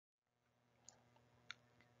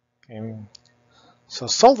Okay. So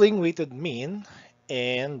solving weighted mean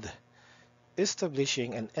and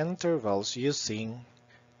establishing an intervals using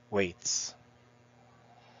weights.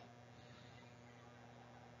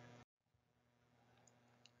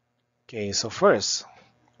 Okay, so first,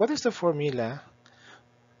 what is the formula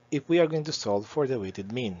if we are going to solve for the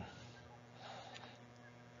weighted mean?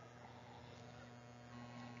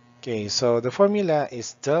 Okay, so the formula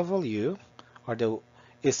is W or the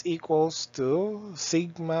is equals to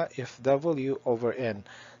sigma if W over N.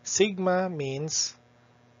 Sigma means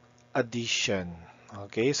addition.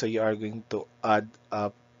 Okay, so you are going to add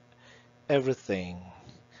up everything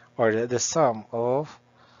or the sum of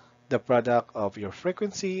the product of your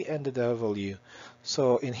frequency and the W.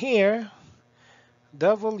 So in here,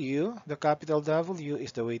 W, the capital W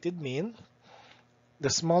is the weighted mean. The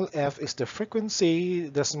small f is the frequency,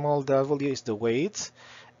 the small w is the weights,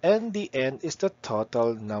 and the n is the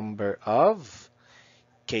total number of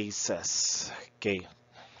cases. Okay,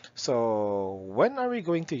 so when are we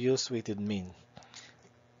going to use weighted mean?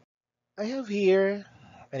 I have here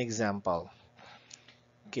an example.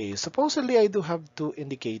 Okay, supposedly I do have two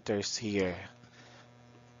indicators here.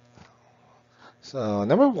 So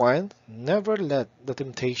number one, never let the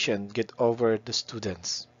temptation get over the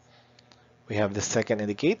students. We have the second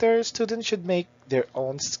indicator, students should make their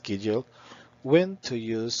own schedule when to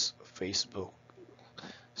use Facebook.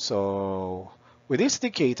 So with this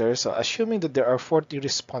indicator, so assuming that there are 40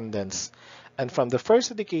 respondents, and from the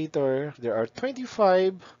first indicator, there are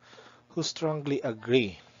 25 who strongly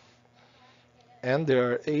agree, and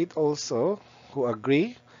there are 8 also who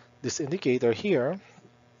agree. This indicator here,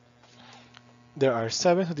 there are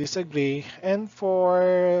 7 who disagree, and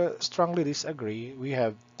for strongly disagree, we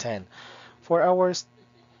have 10. For our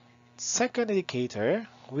second indicator,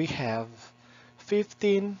 we have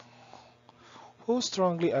 15 who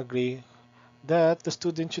strongly agree that the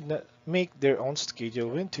student should not make their own schedule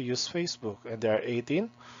when to use Facebook. And there are 18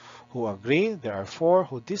 who agree, there are 4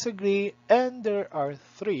 who disagree, and there are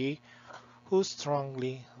 3 who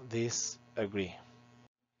strongly disagree.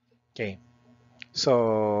 Okay,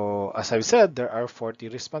 so as I've said, there are 40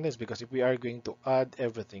 respondents because if we are going to add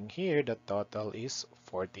everything here, the total is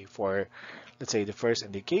 40 for, let's say, the first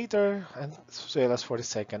indicator and as well as for the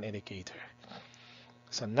second indicator.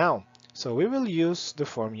 So now, so we will use the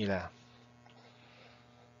formula.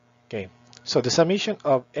 Okay, so the summation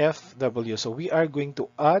of FW, so we are going to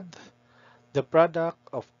add the product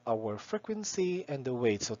of our frequency and the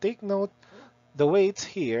weight. So take note, the weights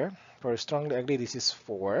here, for strongly agree, this is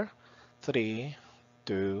 4, 3,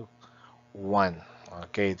 2, 1.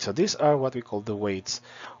 Okay, so these are what we call the weights.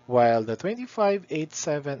 While the 25, 8,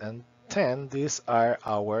 7, and 10, these are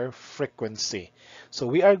our frequency. So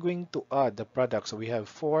we are going to add the product. So we have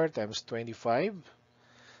 4 times 25,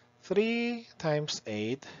 3 times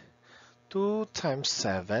 8, 2 times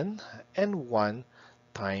 7, and 1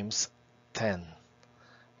 times 10.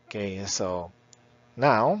 Okay, so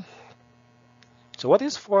now, so what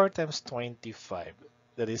is 4 times 25?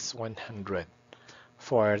 That is 100.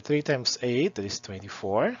 For 3 times 8, that is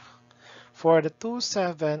 24. For the 2,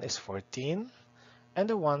 7 is 14. And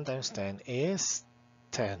the 1 times 10 is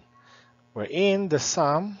 10. Wherein the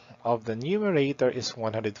sum of the numerator is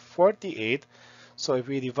 148. So if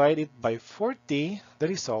we divide it by 40, the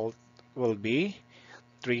result will be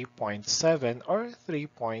 3.7 or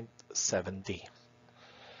 3.70.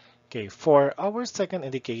 Okay, for our second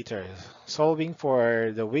indicator, solving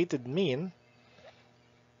for the weighted mean,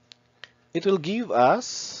 it will give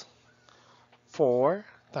us 4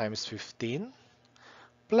 times 15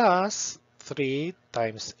 plus 3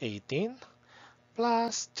 times 18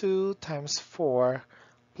 plus 2 times 4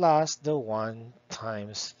 plus the 1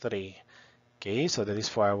 times 3. Okay, so that is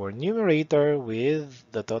for our numerator with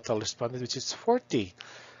the total respondent, which is 40.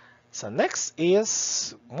 So next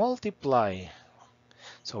is multiply.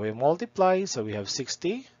 So we multiply, so we have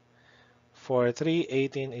 60. For 3,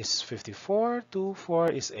 18 is 54, 2,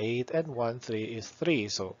 4 is 8, and 1, 3 is 3.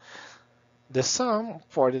 So the sum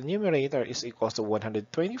for the numerator is equal to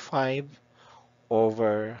 125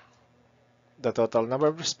 over the total number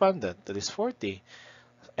of respondents, that is 40.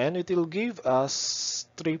 And it will give us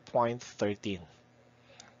 3.13.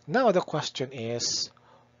 Now the question is,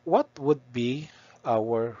 what would be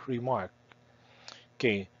our remark?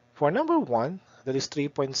 Okay, for number 1, that is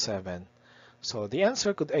 3.7. So the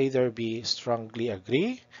answer could either be strongly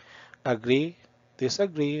agree, agree,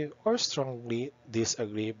 disagree, or strongly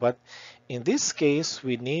disagree. But in this case,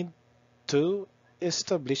 we need to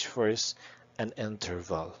establish first an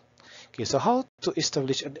interval. Okay, so how to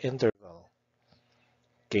establish an interval?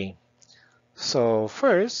 Okay, so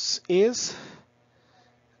first is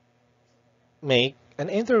make an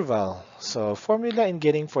interval. So formula in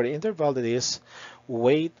getting for the interval, that is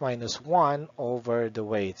weight minus 1 over the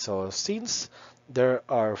weight. So since there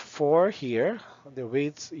are 4 here, the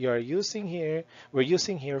weights you are using here, we're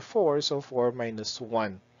using here 4, so 4 minus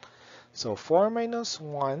 1. So 4 minus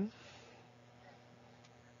 1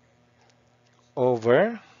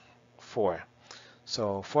 over 4.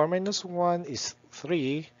 So 4 minus 1 is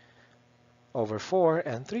 3 over 4,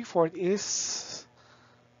 and 3/4 is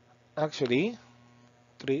actually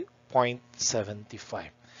 3.75.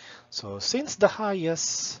 So since the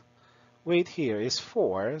highest weight here is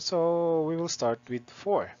 4, so we will start with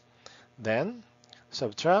 4. Then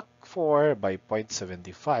subtract 4 by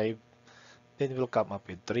 0.75, then we'll come up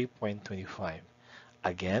with 3.25.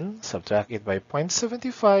 Again, subtract it by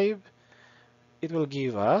 0.75, it will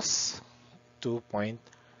give us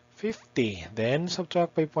 2.50. Then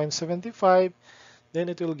subtract by 0.75, then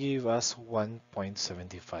it will give us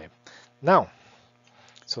 1.75. Now,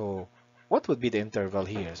 so what would be the interval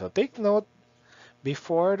here? So take note,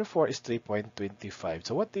 before the 4 is 3.25.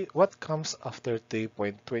 So what comes after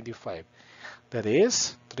 3.25? That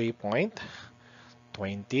is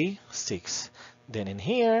 3.26. Then in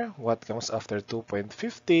here, what comes after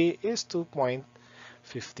 2.50 is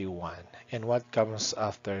 2.51. And what comes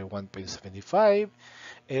after 1.75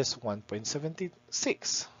 is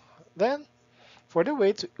 1.76. Then for the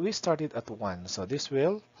weights, we started at 1. So this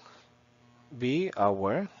will be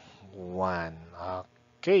our 1.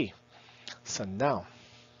 Okay. So now,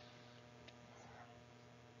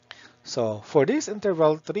 so for this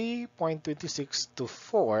interval 3.26 to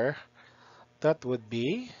 4, that would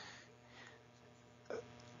be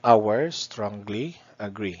our strongly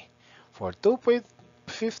agree. For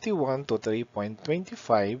 2.51 to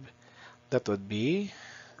 3.25, that would be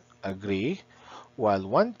agree, while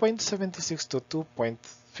 1.76 to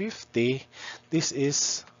 2.50, this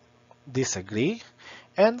is disagree,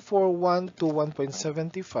 and for 1 to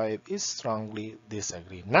 1.75 is strongly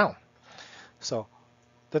disagree. Now, so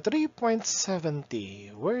the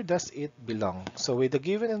 3.70, where does it belong? So with the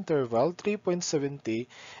given interval, 3.70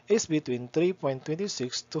 is between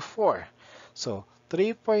 3.26 to 4. So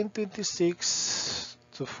 3.26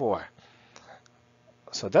 to 4.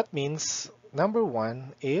 So that means number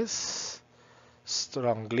 1 is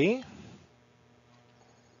strongly,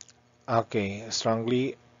 okay,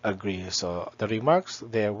 strongly agree. So the remarks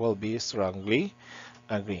there will be strongly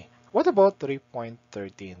agree. What about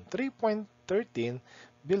 3.13? 3.13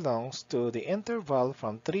 belongs to the interval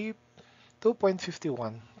from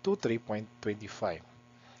 2.51 to 3.25.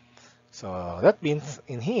 So that means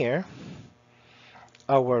in here,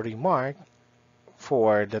 our remark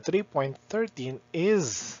for the 3.13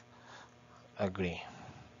 is agree.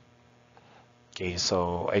 Okay,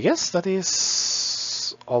 so I guess that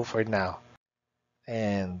is all for now.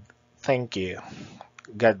 And thank you.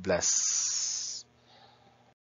 God bless.